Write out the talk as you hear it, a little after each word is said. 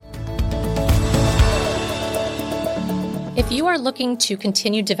If you are looking to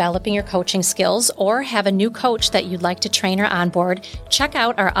continue developing your coaching skills or have a new coach that you'd like to train or onboard, check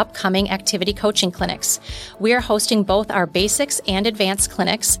out our upcoming activity coaching clinics. We are hosting both our basics and advanced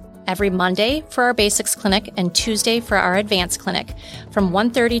clinics every Monday for our basics clinic and Tuesday for our advanced clinic from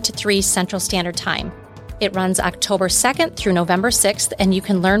 1:30 to 3 Central Standard Time. It runs October 2nd through November 6th, and you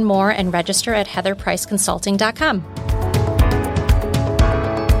can learn more and register at heatherpriceconsulting.com.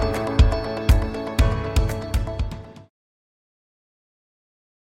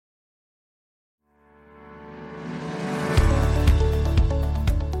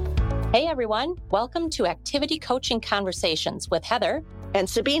 Hey everyone, welcome to Activity Coaching Conversations with Heather and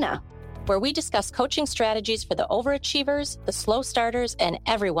Sabina, where we discuss coaching strategies for the overachievers, the slow starters, and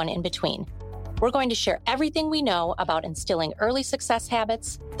everyone in between. We're going to share everything we know about instilling early success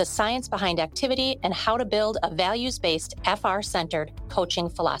habits, the science behind activity, and how to build a values-based, FR-centered coaching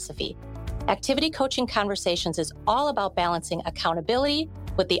philosophy. Activity Coaching Conversations is all about balancing accountability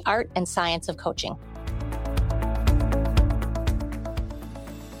with the art and science of coaching.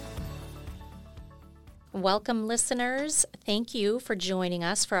 Welcome, listeners. Thank you for joining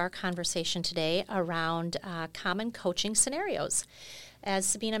us for our conversation today around common coaching scenarios. As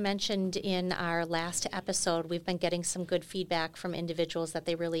Sabina mentioned in our last episode, we've been getting some good feedback from individuals that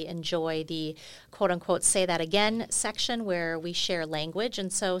they really enjoy the quote-unquote say that again section where we share language.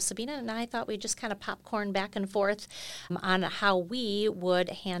 And so Sabina and I thought we'd just kind of popcorn back and forth on how we would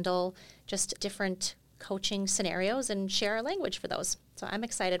handle just different coaching scenarios and share our language for those. So I'm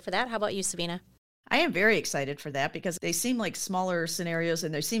excited for that. How about you, Sabina? I am very excited for that because they seem like smaller scenarios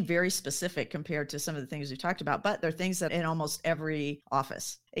and they seem very specific compared to some of the things we talked about, but they're things that in almost every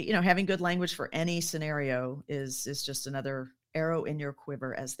office. You know, having good language for any scenario is just another arrow in your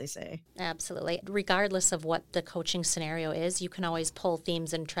quiver, as they say. Absolutely. Regardless of what the coaching scenario is, you can always pull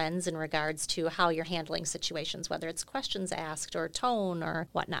themes and trends in regards to how you're handling situations, whether it's questions asked or tone or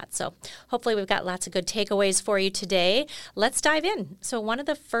whatnot. So hopefully we've got lots of good takeaways for you today. Let's dive in. So one of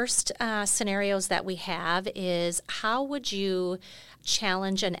the first scenarios that we have is how would you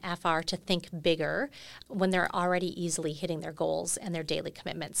challenge an FR to think bigger when they're already easily hitting their goals and their daily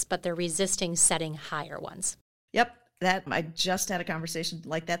commitments, but they're resisting setting higher ones? Yep. That I just had a conversation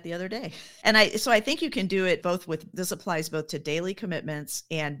like that the other day. And I think you can do it both with, this applies both to daily commitments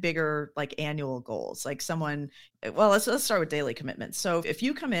and bigger like annual goals. Like let's start with daily commitments. So if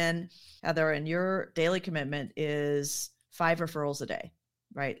you come in, Heather, and your daily commitment is 5 referrals a day,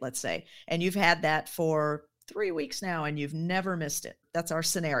 right? Let's say, and you've had that for 3 weeks now and you've never missed it. That's our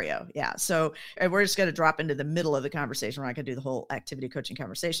scenario. Yeah. So we're just going to drop into the middle of the conversation. We're not going to do the whole activity coaching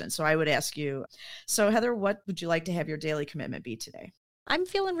conversation. So I would ask you, so Heather, what would you like to have your daily commitment be today? I'm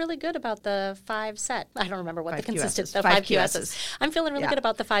feeling really good about the 5 set. I don't remember what the consistent, QSs. the 5 QSs. I'm feeling really good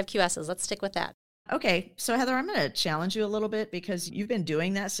about the 5 QSs. Let's stick with that. Okay. So Heather, I'm going to challenge you a little bit because you've been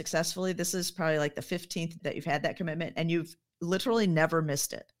doing that successfully. This is probably like the 15th that you've had that commitment and you've literally never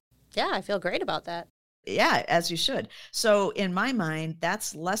missed it. Yeah, I feel great about that. Yeah, as you should. So in my mind,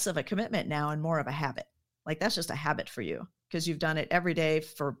 that's less of a commitment now and more of a habit. Like that's just a habit for you because you've done it every day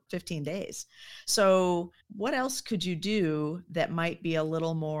for 15 days. So what else could you do that might be a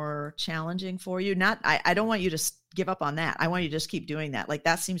little more challenging for you? I don't want you to give up on that. I want you to just keep doing that. Like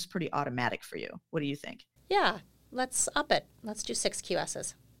that seems pretty automatic for you. What do you think? Yeah, let's up it. Let's do 6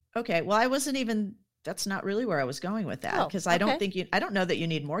 QSs. Okay. Well, that's not really where I was going with that because I don't know that you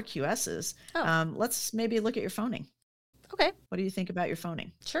need more QSs. Let's maybe look at your phoning. Okay. What do you think about your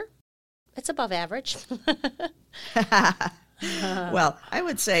phoning? Sure. It's above average. Well, I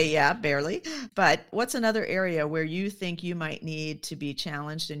would say, yeah, barely. But what's another area where you think you might need to be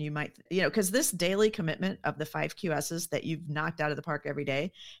challenged and you might, because this daily commitment of the 5 QSs that you've knocked out of the park every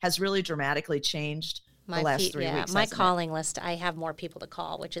day has really dramatically changed the last 3 weeks. My calling list, I have more people to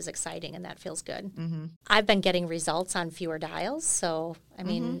call, which is exciting, and that feels good. Mm-hmm. I've been getting results on fewer dials. So, I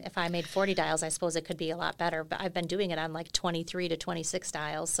mean, if I made 40 dials, I suppose it could be a lot better. But I've been doing it on like 23 to 26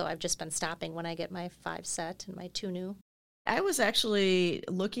 dials. So I've just been stopping when I get my 5 set and my 2 new. I was actually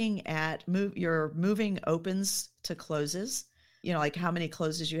looking at your moving opens to closes. Like how many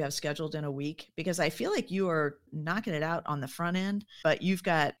closes you have scheduled in a week, because I feel like you are knocking it out on the front end, but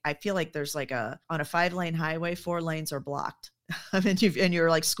I feel like there's like on a 5-lane highway, 4 lanes are blocked. and you're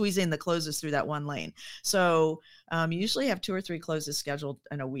like squeezing the closes through that 1 lane. So you usually have 2 or 3 closes scheduled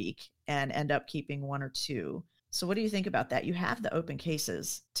in a week and end up keeping 1 or 2. So what do you think about that? You have the open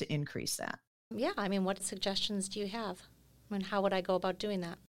cases to increase that. Yeah. I mean, what suggestions do you have? I mean, how would I go about doing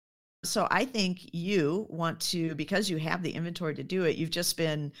that? So I think you want to, because you have the inventory to do it, you've just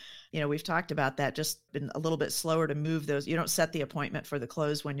been, we've talked about that, just been a little bit slower to move those. You don't set the appointment for the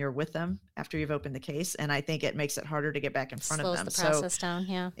close when you're with them after you've opened the case. And I think it makes it harder to get back in front of them. Slows the process down.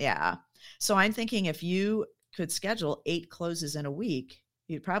 Yeah. Yeah. So I'm thinking if you could schedule 8 closes in a week,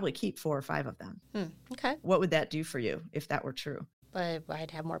 you'd probably keep 4 or 5 of them. Okay. What would that do for you if that were true?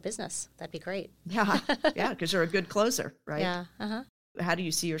 I'd have more business. That'd be great. Yeah. Yeah. Because you're a good closer, right? Yeah. Uh-huh. How do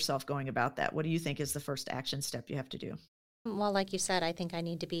you see yourself going about that? What do you think is the first action step you have to do? Well, like you said, I think I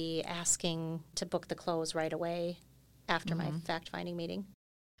need to be asking to book the close right away after my fact-finding meeting.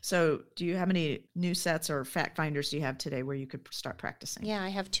 So how many new sets or fact finders do you have today where you could start practicing? Yeah, I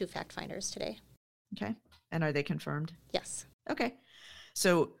have 2 fact finders today. Okay. And are they confirmed? Yes. Okay.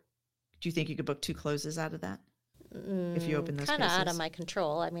 So do you think you could book 2 closes out of that? If you open those kind cases? of out of my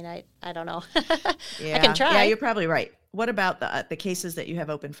control. I mean, I don't know. Yeah. I can try. Yeah, you're probably right. What about the cases that you have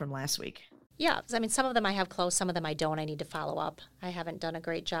open from last week? Yeah, I mean, some of them I have closed, some of them I don't. I need to follow up. I haven't done a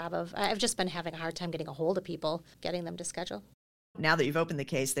great job I've just been having a hard time getting a hold of people, getting them to schedule. Now that you've opened the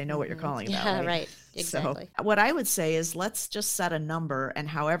case, they know what you're calling about. Yeah, right. Exactly. So what I would say is let's just set a number, and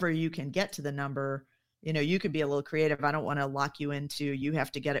however you can get to the number, you could be a little creative. I don't want to lock you into, you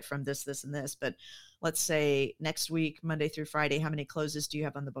have to get it from this, this, and this, but let's say next week, Monday through Friday, how many closes do you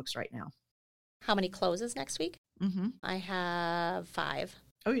have on the books right now? How many closes next week? Mm-hmm. I have 5.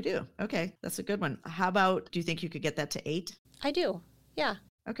 Oh, you do? Okay. That's a good one. How about, do you think you could get that to 8? I do. Yeah.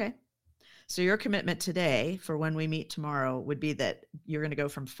 Okay. So your commitment today for when we meet tomorrow would be that you're going to go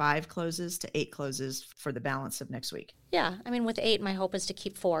from 5 closes to 8 closes for the balance of next week. Yeah. I mean, with 8, my hope is to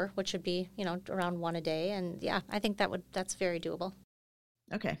keep 4, which would be, around 1 a day. And yeah, I think that's very doable.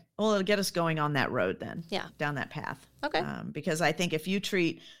 Okay. Well, it'll get us going on that road then. Yeah. Down that path. Okay. Because I think if you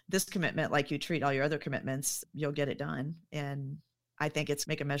treat this commitment like you treat all your other commitments, you'll get it done. And I think it's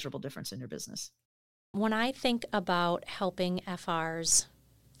make a measurable difference in your business. When I think about helping FRs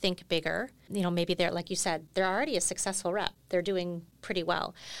think bigger, maybe they're, like you said, they're already a successful rep. They're doing pretty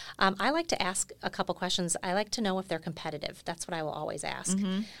well. I like to ask a couple questions. I like to know if they're competitive. That's what I will always ask.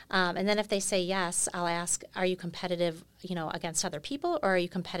 Mm-hmm. And then if they say yes, I'll ask, are you competitive, against other people, or are you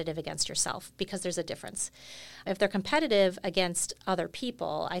competitive against yourself? Because there's a difference. If they're competitive against other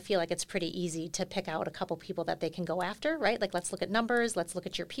people, I feel like it's pretty easy to pick out a couple people that they can go after, right? Like, let's look at numbers, let's look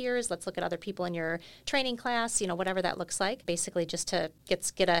at your peers, let's look at other people in your training class, whatever that looks like, basically just to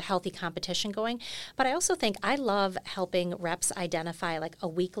get a healthy competition going. But I also think I love helping reps identify like a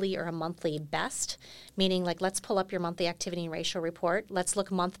weekly or a monthly best, meaning like, let's pull up your monthly activity and ratio report. Let's look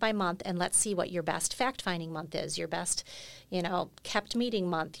month by month and let's see what your best fact-finding month is, your best, kept meeting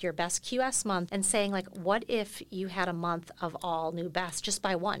month, your best QS month, and saying like, what if you had a month of all new best just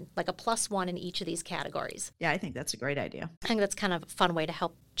by 1, like a +1 in each of these categories? Yeah, I think that's a great idea. I think that's kind of a fun way to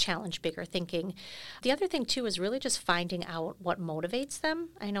help challenge bigger thinking. The other thing too is really just finding out what motivates them.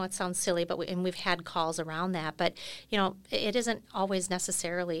 I know it sounds silly, but we've had calls around that, but it isn't always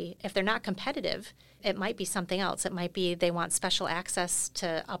necessarily, if they're not competitive, it might be something else. It might be they want special access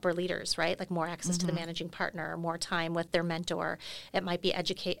to upper leaders, right? Like more access to the managing partner, more time with their mentor. It might be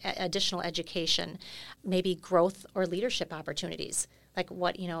additional education, maybe growth or leadership opportunities. Like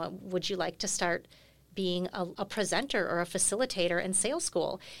what, would you like to start being a presenter or a facilitator in sales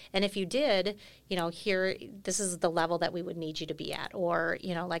school? And if you did, here, this is the level that we would need you to be at. Or,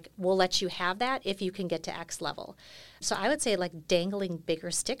 like, we'll let you have that if you can get to X level. So I would say like dangling bigger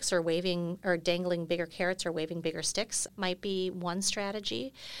sticks or dangling bigger carrots or waving bigger sticks might be one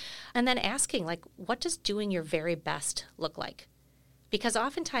strategy. And then asking like, what does doing your very best look like? Because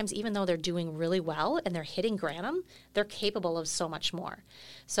oftentimes, even though they're doing really well and they're hitting Granum, they're capable of so much more.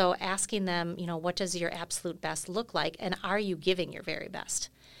 So asking them, what does your absolute best look like? And are you giving your very best?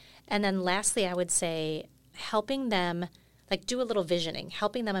 And then lastly, I would say helping them, like do a little visioning,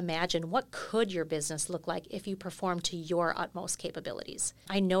 helping them imagine what could your business look like if you perform to your utmost capabilities.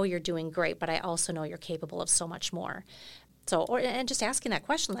 I know you're doing great, but I also know you're capable of so much more. And just asking that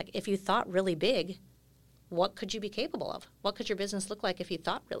question, like if you thought really big, what could you be capable of? What could your business look like if you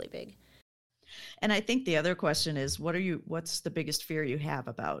thought really big? And I think the other question is, what's the biggest fear you have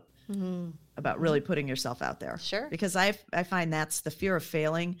about really putting yourself out there? Sure. Because I find that's the fear of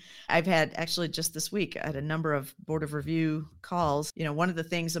failing. I've had actually just this week, I had a number of board of review calls. One of the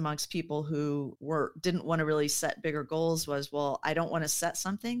things amongst people who didn't want to really set bigger goals was, well, I don't want to set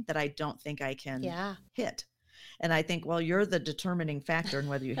something that I don't think I can hit. And I think, well, you're the determining factor in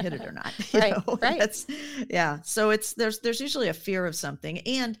whether you hit it or not. Right. So there's usually a fear of something.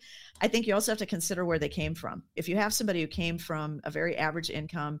 And I think you also have to consider where they came from. If you have somebody who came from a very average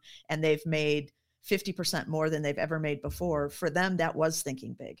income and they've made 50% more than they've ever made before, for them, that was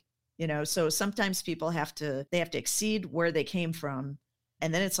thinking big. So sometimes people have to exceed where they came from.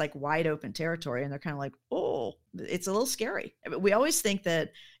 And then it's like wide open territory. And they're kind of like, oh, it's a little scary. We always think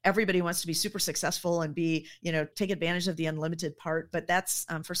that everybody wants to be super successful and be, take advantage of the unlimited part. But that's,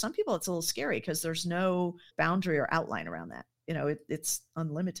 for some people, it's a little scary because there's no boundary or outline around that. It's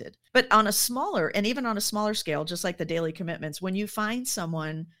unlimited. But on a smaller scale, just like the daily commitments, when you find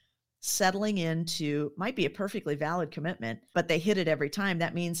someone settling into, might be a perfectly valid commitment, but they hit it every time,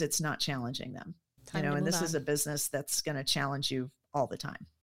 that means it's not challenging them. And this is a business that's going to challenge you all the time.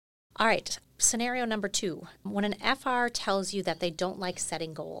 All right. Scenario number 2. When an FR tells you that they don't like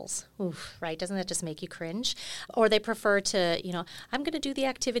setting goals, right? Doesn't that just make you cringe? Or they prefer to, I'm going to do the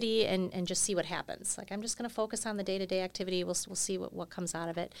activity and just see what happens. Like, I'm just going to focus on the day-to-day activity. We'll see what comes out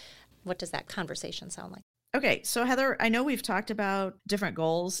of it. What does that conversation sound like? Okay. So Heather, I know we've talked about different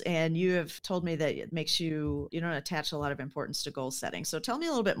goals, and you have told me that it makes you don't attach a lot of importance to goal setting. So tell me a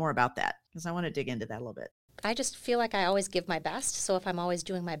little bit more about that, because I want to dig into that a little bit. I just feel like I always give my best. So if I'm always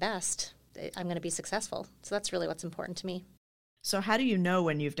doing my best, I'm going to be successful. So that's really what's important to me. So how do you know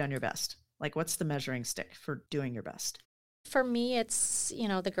when you've done your best? Like, what's the measuring stick for doing your best? For me, it's,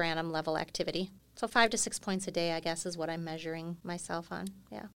 the Granum level activity. So 5 to 6 points a day, I guess, is what I'm measuring myself on.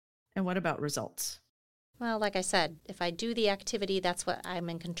 Yeah. And what about results? Well, like I said, if I do the activity, that's what I'm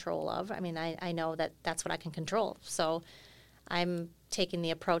in control of. I mean, I know that that's what I can control. So I'm taking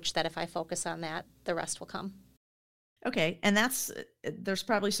the approach that if I focus on that, the rest will come. Okay. And there's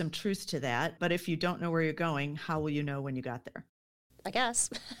probably some truth to that. But if you don't know where you're going, how will you know when you got there? I guess.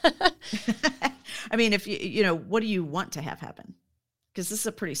 I mean, if what do you want to have happen? Because this is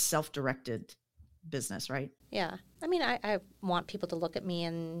a pretty self-directed business, right? Yeah. I mean, I want people to look at me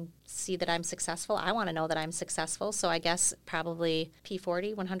and see that I'm successful. I want to know that I'm successful. So I guess probably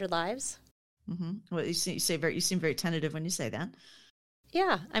P40, 100 lives. Mm-hmm. Well, you seem very tentative when you say that.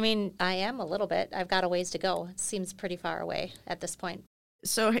 Yeah. I mean, I am a little bit. I've got a ways to go. It seems pretty far away at this point.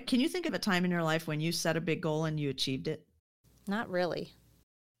 So can you think of a time in your life when you set a big goal and you achieved it? Not really.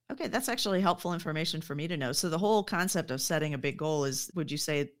 Okay. That's actually helpful information for me to know. So the whole concept of setting a big goal is, would you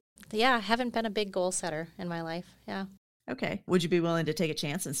say? Yeah. I haven't been a big goal setter in my life. Yeah. Okay. Would you be willing to take a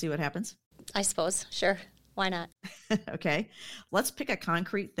chance and see what happens? I suppose. Sure. Why not? Okay. Let's pick a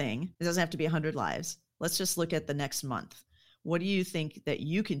concrete thing. It doesn't have to be 100 lives. Let's just look at the next month. What do you think that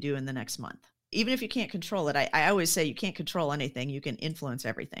you can do in the next month? Even if you can't control it, I always say you can't control anything. You can influence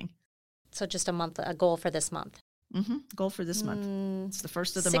everything. So just a goal for this month. Mm-hmm. Goal for this month. It's the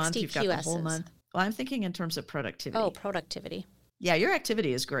first of the month. You've got the whole month. Well, I'm thinking in terms of productivity. Oh, productivity. Yeah, your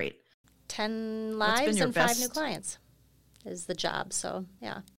activity is great. 10 lives and 5 new clients is the job. So,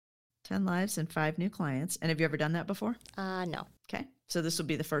 yeah. 10 lives and 5 new clients. And have you ever done that before? No. Okay. So this will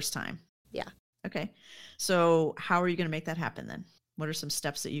be the first time. Yeah. Okay. So how are you going to make that happen then? What are some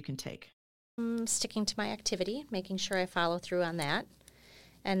steps that you can take? Sticking to my activity, making sure I follow through on that.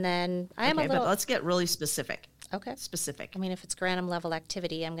 And then but let's get really specific. Okay. Specific. I mean, if it's Granum level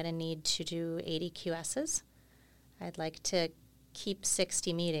activity, I'm going to need to do 80 QSs. I'd like to keep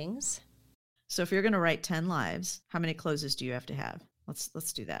 60 meetings. So if you're going to write 10 lives, how many closes do you have to have?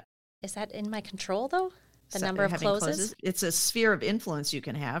 Let's do that. Is that in my control, though? The number of closes? It's a sphere of influence you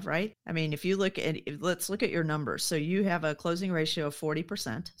can have, right? I mean, let's look at your numbers. So you have a closing ratio of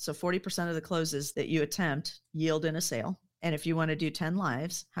 40%. So 40% of the closes that you attempt yield in a sale. And if you want to do 10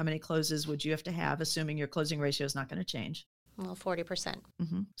 lives, how many closes would you have to have, assuming your closing ratio is not going to change? Well, 40%.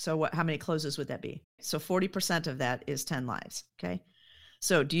 Mm-hmm. So how many closes would that be? So 40% of that is 10 lives. Okay.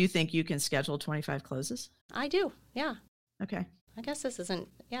 So do you think you can schedule 25 closes? I do. Yeah. Okay. I guess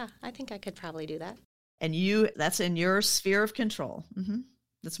I think I could probably do that. And that's in your sphere of control. Mm-hmm.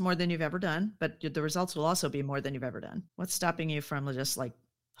 That's more than you've ever done, but the results will also be more than you've ever done. What's stopping you from just like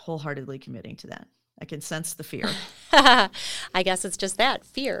wholeheartedly committing to that? I can sense the fear. I guess it's just that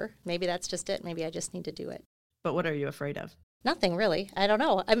fear. Maybe that's just it. Maybe I just need to do it. But what are you afraid of? Nothing really. I don't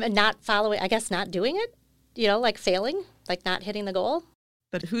know. I'm not following, I guess not doing it, like failing, like not hitting the goal.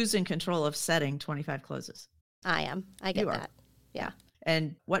 But who's in control of setting 25 closes? I am. I get that. Yeah.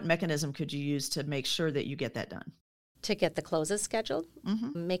 And what mechanism could you use to make sure that you get that done? To get the closes scheduled,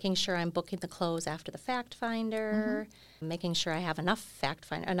 mm-hmm. Making sure I'm booking the close after the fact finder, mm-hmm. Making sure I have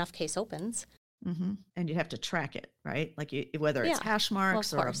enough case opens. Mm-hmm. And you have to track it, right? Like whether it's hash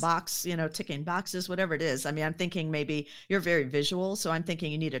marks or a box, ticking boxes, whatever it is. I mean, I'm thinking maybe you're very visual. So I'm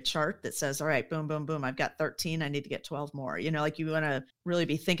thinking you need a chart that says, all right, boom, boom, boom. I've got 13. I need to get 12 more. Like you want to really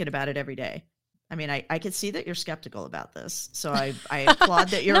be thinking about it every day. I mean, I could see that you're skeptical about this. So I applaud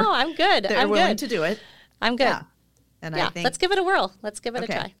that you're No, I'm good. That you're willing to do it. I'm good. Yeah. And I think let's give it a whirl. Let's give it a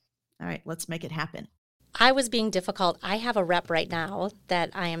try. All right, let's make it happen. I was being difficult. I have a rep right now that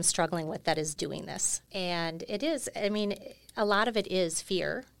I am struggling with that is doing this. And it is, I mean, a lot of it is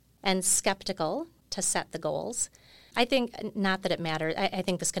fear and skeptical to set the goals. I think not that it matters. I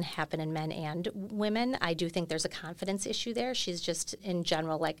think this can happen in men and women. I do think there's a confidence issue there. She's just in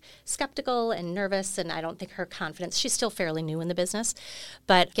general like skeptical and nervous, and I don't think her confidence, she's still fairly new in the business,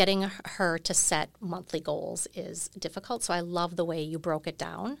 but getting her to set monthly goals is difficult. So I love the way you broke it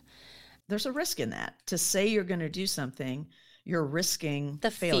down. There's a risk in that. To say you're going to do something, you're risking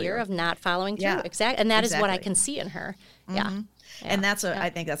the failure. Fear of not following through. Yeah, exactly. And that is what I can see in her. Yeah. And I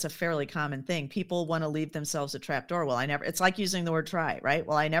think that's a fairly common thing. People want to leave themselves a trap door. Well, it's like using the word try, right?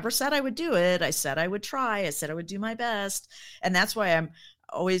 Well, I never said I would do it. I said I would try. I said I would do my best. And that's why I'm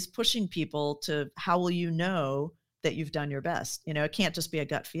always pushing people to, how will you know that you've done your best? It can't just be a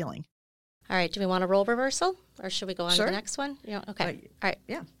gut feeling. All right. Do we want a role reversal or should we go on Sure. to the next one? Okay. All right.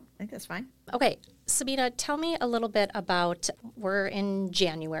 Yeah, I think that's fine. Okay. Sabina, tell me a little bit about, we're in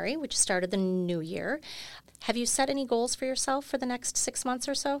January, which started the new year. Have you set any goals for yourself for the next 6 months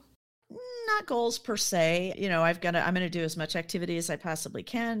or so? Not goals per se. I'm going to do as much activity as I possibly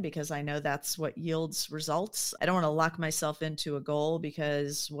can because I know that's what yields results. I don't want to lock myself into a goal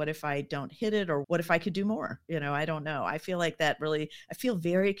because what if I don't hit it, or what if I could do more? I don't know. I feel like I feel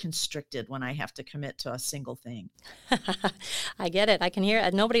very constricted when I have to commit to a single thing. I get it. I can hear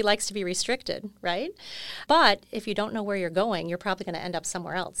it. Nobody likes to be restricted, right? But if you don't know where you're going, you're probably going to end up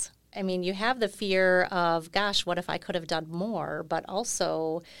somewhere else. I mean, you have the fear of, gosh, what if I could have done more? But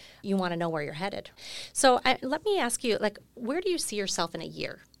also, you want to know where you're headed. So let me ask you, where do you see yourself in a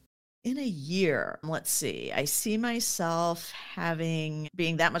year? In a year, let's see. I see myself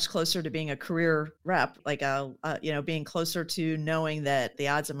being that much closer to being a career rep, being closer to knowing that the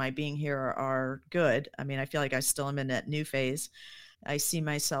odds of my being here are good. I mean, I feel like I still am in that new phase. I see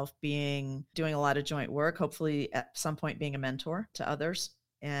myself doing a lot of joint work, hopefully at some point being a mentor to others.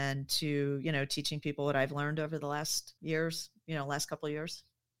 And to, teaching people what I've learned over the last couple of years.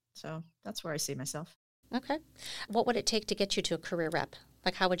 So that's where I see myself. Okay. What would it take to get you to a career rep?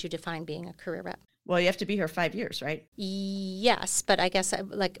 How would you define being a career rep? Well, you have to be here 5 years, right? Yes, but I guess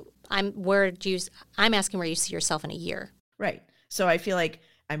I'm asking where you see yourself in a year. Right. So I feel like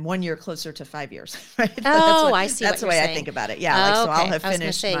I'm 1 year closer to 5 years, right? I see. That's the way I think about it. Yeah. So I'll have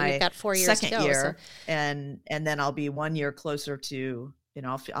finished my you've got 4 years second to go, year, and then I'll be 1 year closer to,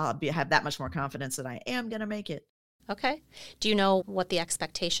 I'll have that much more confidence that I am going to make it. Okay. Do you know what the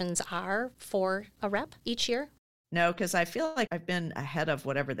expectations are for a rep each year? No, because I feel like I've been ahead of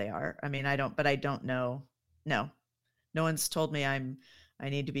whatever they are. I mean, I don't know. No one's told me I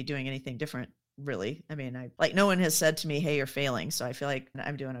need to be doing anything different, really. I mean, no one has said to me, hey, you're failing. So I feel like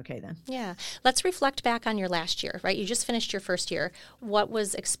I'm doing okay then. Yeah. Let's reflect back on your last year, right? You just finished your first year. What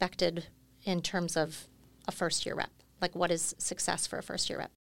was expected in terms of a first year rep? What is success for a first year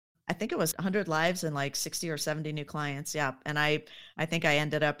rep? I think it was 100 lives and 60 or 70 new clients. Yeah. And I think I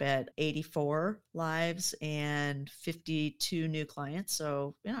ended up at 84 lives and 52 new clients.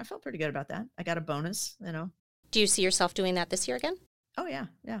 So, I felt pretty good about that. I got a bonus, Do you see yourself doing that this year again? Oh, yeah.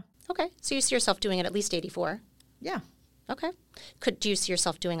 Yeah. Okay. So you see yourself doing it at least 84? Yeah. Okay. Do you see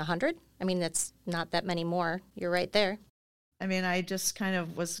yourself doing 100? I mean, that's not that many more. You're right there. I mean, I just kind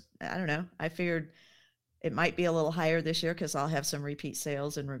of I don't know. I figured it might be a little higher this year because I'll have some repeat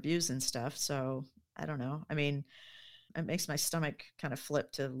sales and reviews and stuff. So I don't know. I mean, it makes my stomach kind of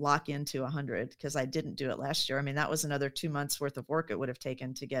flip to lock into 100 because I didn't do it last year. I mean, that was another 2 months worth of work it would have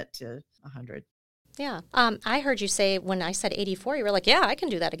taken to get to 100. Yeah. I heard you say when I said 84, you were like, yeah, I can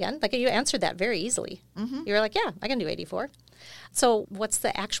do that again. You answered that very easily. Mm-hmm. You were like, yeah, I can do 84. So what's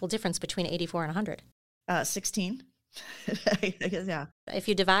the actual difference between 84 and 100? 16. I guess, yeah. If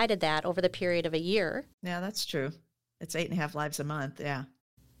you divided that over the period of a year. Yeah, that's true. It's 8.5 lives a month. Yeah.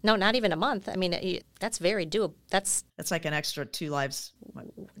 No, not even a month. I mean, that's very doable. That's like an extra 2 lives.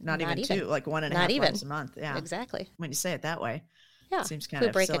 Not even 2, 1.5 lives a month. Yeah. Exactly. When you say it that way. Yeah. It seems kind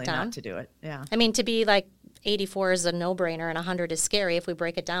of silly not to do it. Yeah. I mean, to be 84 is a no-brainer and 100 is scary. If we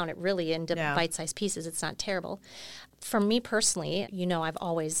break it down, it really into bite-sized pieces, it's not terrible. For me personally, I've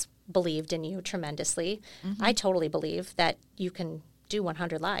always believed in you tremendously. Mm-hmm. I totally believe that you can do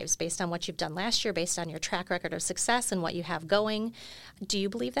 100 lives based on what you've done last year, based on your track record of success and what you have going. Do you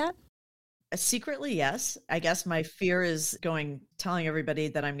believe that? Secretly, yes. I guess my fear is telling everybody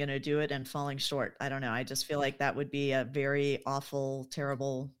that I'm going to do it and falling short. I don't know. I just feel like that would be a very awful,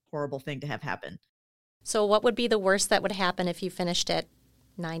 terrible, horrible thing to have happen. So what would be the worst that would happen if you finished at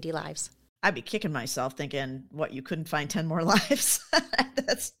 90 lives? I'd be kicking myself thinking, what, you couldn't find 10 more lives?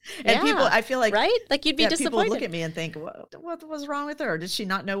 That's, and Yeah, people, I feel like, right? Like you'd be yeah, people would look disappointed. at me and think, what was wrong with her? Did she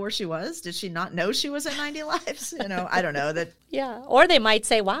not know where she was? Did she not know she was at 90 lives? I don't know that. Yeah. Or they might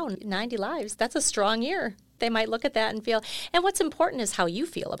say, wow, 90 lives, that's a strong year. They might look at that and feel, and what's important is how you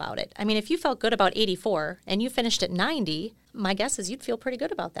feel about it. I mean, if you felt good about 84 and you finished at 90, my guess is you'd feel pretty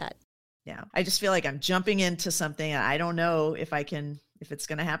good about that. Yeah. I just feel like I'm jumping into something and I don't know if it's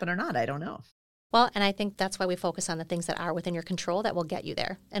going to happen or not. I don't know. Well, and I think that's why we focus on the things that are within your control that will get you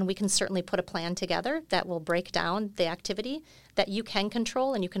there. And we can certainly put a plan together that will break down the activity that you can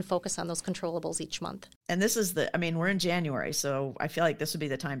control, and you can focus on those controllables each month. And this is we're in January, so I feel like this would be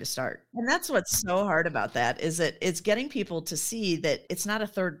the time to start. And that's what's so hard about that, is that it's getting people to see that it's not a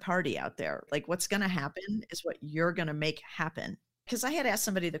third party out there. Like, what's going to happen is what you're going to make happen. Because I had asked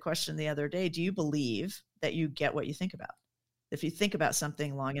somebody the question the other day, do you believe that you get what you think about? If you think about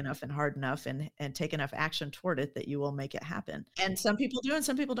something long enough and hard enough and take enough action toward it, that you will make it happen. And some people do and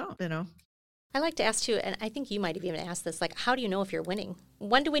some people don't, I like to ask too, and I think you might have even asked this, like, how do you know if you're winning?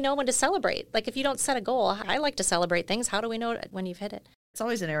 When do we know when to celebrate? Like, if you don't set a goal, I like to celebrate things. How do we know when you've hit it? It's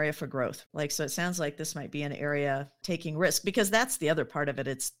always an area for growth. Like, so it sounds like this might be an area taking risk, because that's the other part of it.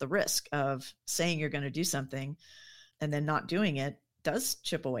 It's the risk of saying you're going to do something and then not doing it does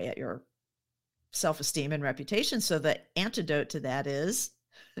chip away at your self-esteem and reputation. So the antidote to that is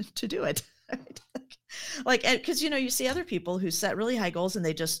to do it. Like, because, you see other people who set really high goals and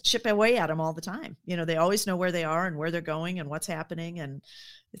they just chip away at them all the time. They always know where they are and where they're going and what's happening. And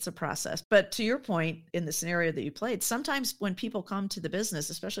it's a process. But to your point, in the scenario that you played, sometimes when people come to the business,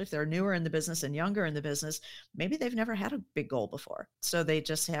 especially if they're newer in the business and younger in the business, maybe they've never had a big goal before. So they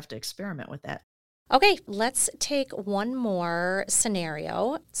just have to experiment with that. Okay, let's take one more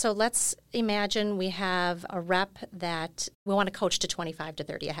scenario. So let's imagine we have a rep that we want to coach to 25 to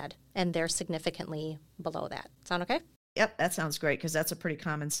 30 ahead, and they're significantly below that. Sound okay? Yep, that sounds great, because that's a pretty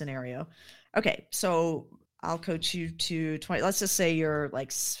common scenario. Okay, so I'll coach you to 20. Let's just say you're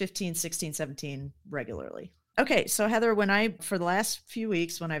like 15, 16, 17 regularly. Okay, so Heather, for the last few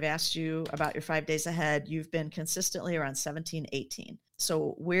weeks, when I've asked you about your 5 days ahead, you've been consistently around 17, 18.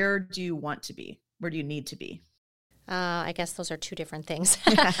 So where do you want to be? Where do you need to be? I guess those are two different things.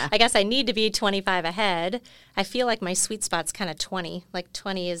 I guess I need to be 25 ahead. I feel like my sweet spot's kind of 20. Like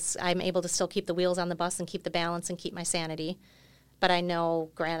 20 is I'm able to still keep the wheels on the bus and keep the balance and keep my sanity. But I know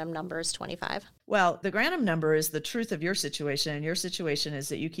Granum number is 25. Well, the Granum number is the truth of your situation. And your situation is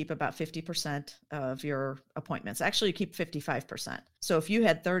that you keep about 50% of your appointments. Actually, you keep 55%. So if you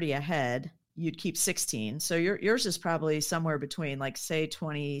had 30 ahead, you'd keep 16. So yours is probably somewhere between, like, say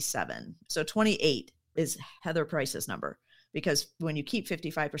 27. So 28 is Heather Price's number, because when you keep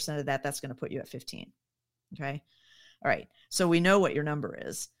 55% of that, that's going to put you at 15. Okay. All right. So we know what your number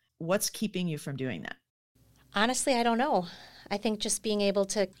is. What's keeping you from doing that? Honestly, I don't know. I think just being able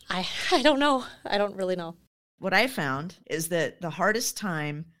to, I don't know. I don't really know. What I found is that the hardest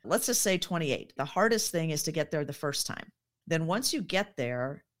time, let's just say 28, the hardest thing is to get there the first time. Then once you get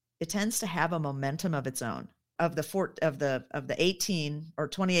there, it tends to have a momentum of its own. Of the 18 or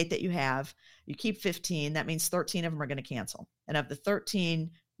 28 that you have, you keep 15. That means 13 of them are going to cancel. And of the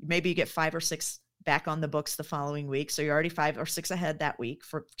 13, maybe you get 5 or 6 back on the books the following week. So you're already 5 or 6 ahead that week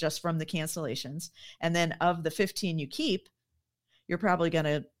from the cancellations. And then of the 15 you keep, you're probably going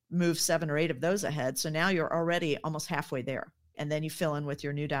to move 7 or 8 of those ahead. So now you're already almost halfway there. And then you fill in with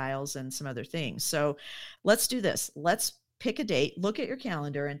your new dials and some other things. So let's do this. Let's pick a date, look at your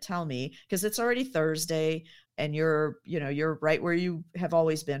calendar and tell me, because it's already Thursday and you're right where you have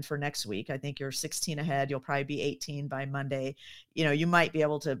always been for next week. I think you're 16 ahead. You'll probably be 18 by Monday. You might be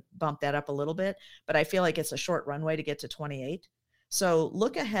able to bump that up a little bit, but I feel like it's a short runway to get to 28. So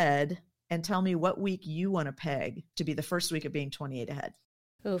look ahead and tell me what week you want to peg to be the first week of being 28 ahead.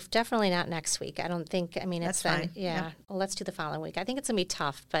 Oof, definitely not next week. I don't think, That's fine. Yeah. Well, let's do the following week. I think it's going to be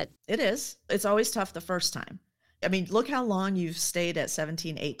tough, but. It is. It's always tough the first time. Look how long you've stayed at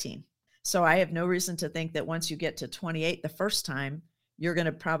 17, 18. So I have no reason to think that once you get to 28 the first time, you're going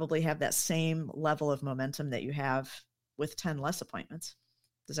to probably have that same level of momentum that you have with 10 less appointments.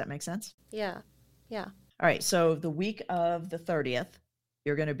 Does that make sense? Yeah. Yeah. All right. So the week of the 30th,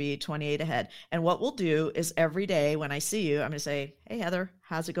 you're going to be 28 ahead. And what we'll do is every day when I see you, I'm going to say, hey, Heather,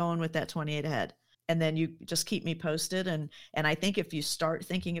 how's it going with that 28 ahead? And then you just keep me posted. And I think if you start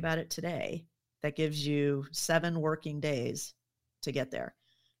thinking about it today, that gives you 7 working days to get there.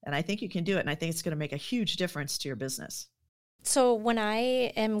 And I think you can do it. And I think it's going to make a huge difference to your business. So when I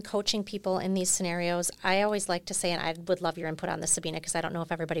am coaching people in these scenarios, I always like to say, and I would love your input on this, Sabina, because I don't know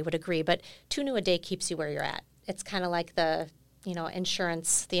if everybody would agree, but 2 new a day keeps you where you're at. It's kind of like the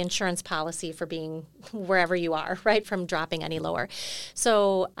the insurance policy for being wherever you are, right, from dropping any lower.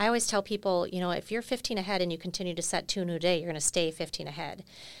 So I always tell people, if you're 15 ahead and you continue to set 2 new a day, you're going to stay 15 ahead.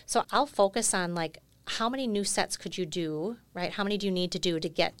 So I'll focus on how many new sets could you do, right? How many do you need to do to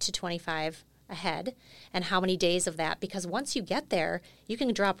get to 25 ahead, and how many days of that? Because once you get there, you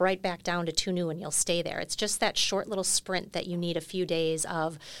can drop right back down to 2 new and you'll stay there. It's just that short little sprint that you need a few days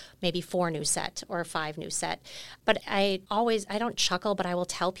of maybe 4 new set or 5 new set. But I don't chuckle, but I will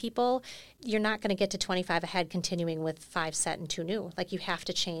tell people you're not going to get to 25 ahead continuing with 5 set and 2 new. You have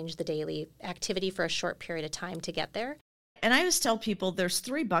to change the daily activity for a short period of time to get there. And I always tell people there's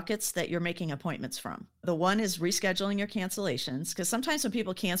 3 buckets that you're making appointments from. The one is rescheduling your cancellations, because sometimes when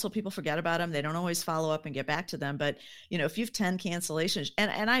people cancel, people forget about them. They don't always follow up and get back to them. But, if you have 10 cancellations,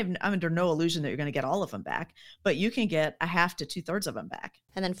 and I'm under no illusion that you're going to get all of them back, but you can get a half to 2/3 of them back.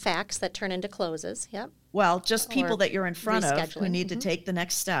 And then facts that turn into closes. Yep. Well, just people that you're in front of who need Mm-hmm. to take the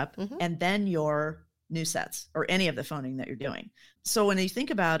next step, Mm-hmm. and then your new sets or any of the phoning that you're doing. So when you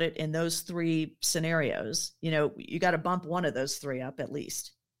think about it in those 3 scenarios, you got to bump one of those 3 up at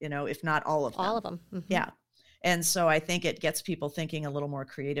least, if not all of them. All of them. Mm-hmm. Yeah. And so I think it gets people thinking a little more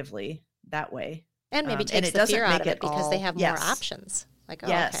creatively that way. And maybe takes the fear out of it because they have more Yes. options.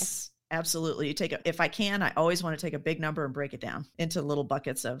 Yes. Absolutely. If I can, I always want to take a big number and break it down into little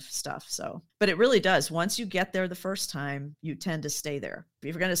buckets of stuff. But it really does. Once you get there the first time, you tend to stay there. If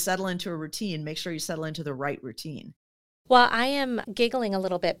you're going to settle into a routine, make sure you settle into the right routine. Well, I am giggling a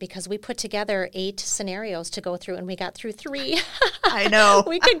little bit because we put together 8 scenarios to go through, and we got through 3. I know.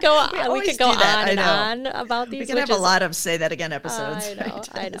 we could go on and I on about these. We can have a lot of Say That Again episodes.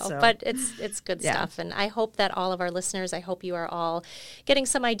 I know. But it's good stuff. And I hope that all of our listeners, I hope you are all getting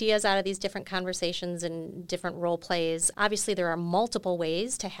some ideas out of these different conversations and different role plays. Obviously, there are multiple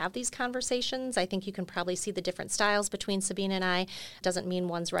ways to have these conversations. I think you can probably see the different styles between Sabina and I. Doesn't mean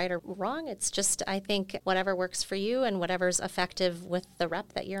one's right or wrong. It's just, I think, whatever works for you and whatever's effective with the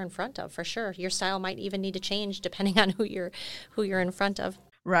rep that you're in front of, for sure. Your style might even need to change depending on who you're in front of.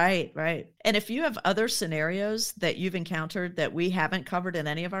 Right. And if you have other scenarios that you've encountered that we haven't covered in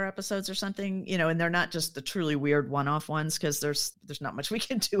any of our episodes or something, and they're not just the truly weird one-off ones, because there's not much we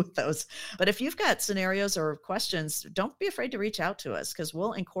can do with those. But if you've got scenarios or questions, don't be afraid to reach out to us, because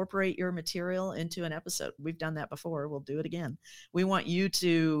we'll incorporate your material into an episode. We've done that before. We'll do it again. We want you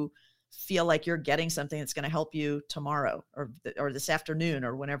to feel like you're getting something that's going to help you tomorrow or this afternoon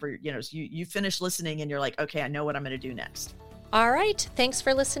or whenever, you finish listening and you're like, okay, I know what I'm going to do next. All right. Thanks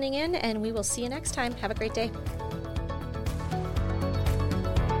for listening in, and we will see you next time. Have a great day.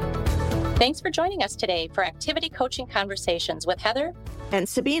 Thanks for joining us today for Activity Coaching Conversations with Heather and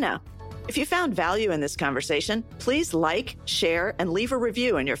Sabina. If you found value in this conversation, please like, share, and leave a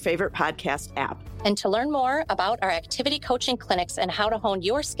review in your favorite podcast app. And to learn more about our activity coaching clinics and how to hone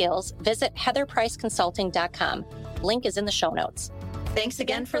your skills, visit heatherpriceconsulting.com. Link is in the show notes. Thanks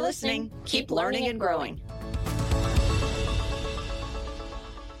again for listening. Keep learning and growing.